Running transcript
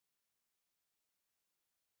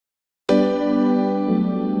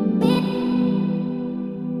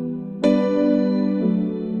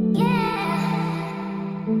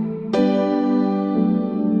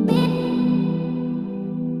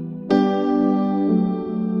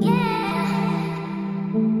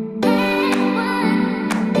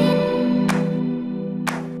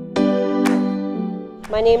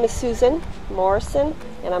My name is Susan Morrison,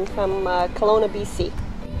 and I'm from Kelowna, BC.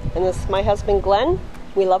 And this is my husband, Glenn.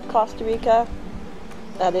 We love Costa Rica.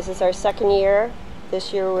 This is our second year.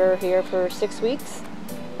 This year we're here for 6 weeks,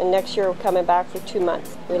 and next year we're coming back for 2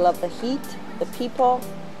 months. We love the heat, the people,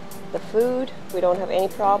 the food. We don't have any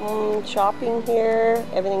problem shopping here.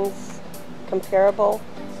 Everything's comparable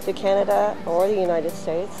to Canada or the United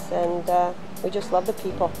States, and we just love the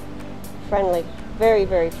people. Friendly, very,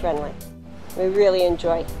 very friendly. We really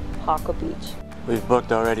enjoy Jaco Beach. We've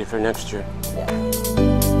booked already for next year. Yeah.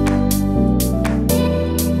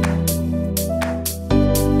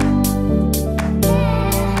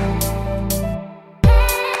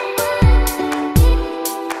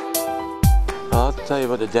 I'll tell you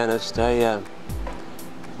about the dentist.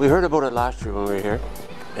 We heard about it last year when we were here,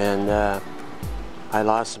 and I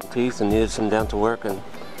lost some teeth and needed some dental work, and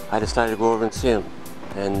I decided to go over and see him.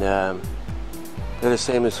 And they're the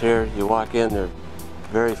same as here. You walk in, they're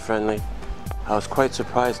very friendly. I was quite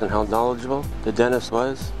surprised on how knowledgeable the dentist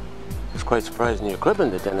was. I was quite surprised in the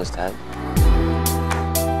equipment the dentist had.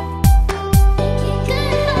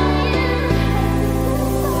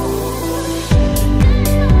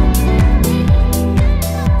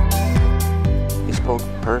 He spoke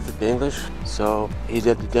perfect English, so he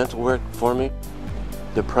did the dental work for me.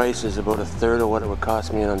 The price is about 1/3 of what it would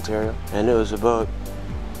cost me in Ontario, and it was about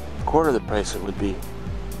 1/4 of the price it would be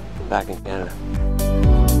back in Canada.